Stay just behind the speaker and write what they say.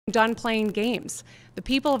done playing games. The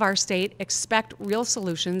people of our state expect real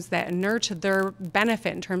solutions that inure to their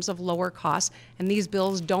benefit in terms of lower costs, and these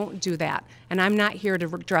bills don't do that. And I'm not here to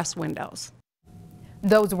dress windows.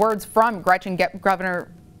 Those words from Governor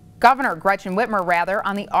Gretchen Whitmer,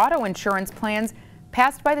 on the auto insurance plans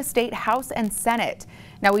passed by the State House and Senate.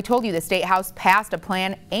 Now, we told you the State House passed a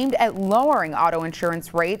plan aimed at lowering auto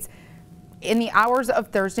insurance rates in the hours of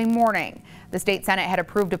Thursday morning. The State Senate had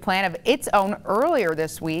approved a plan of its own earlier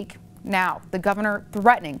this week. Now, the governor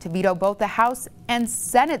threatening to veto both the House and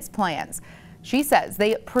Senate's plans. She says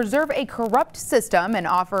they preserve a corrupt system and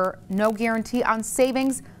offer no guarantee on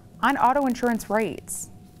savings on auto insurance rates.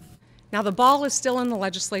 Now, the ball is still in the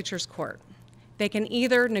legislature's court. They can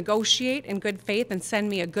either negotiate in good faith and send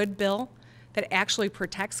me a good bill that actually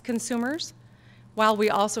protects consumers, while we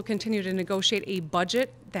also continue to negotiate a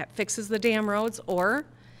budget that fixes the damn roads, or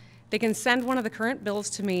they can send one of the current bills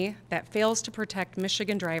to me that fails to protect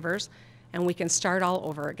Michigan drivers, and we can start all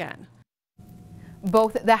over again.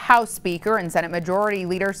 Both the House Speaker and Senate Majority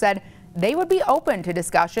Leader said they would be open to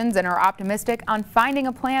discussions and are optimistic on finding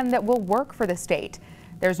a plan that will work for the state.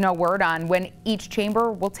 There's no word on when each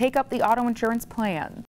chamber will take up the auto insurance plan.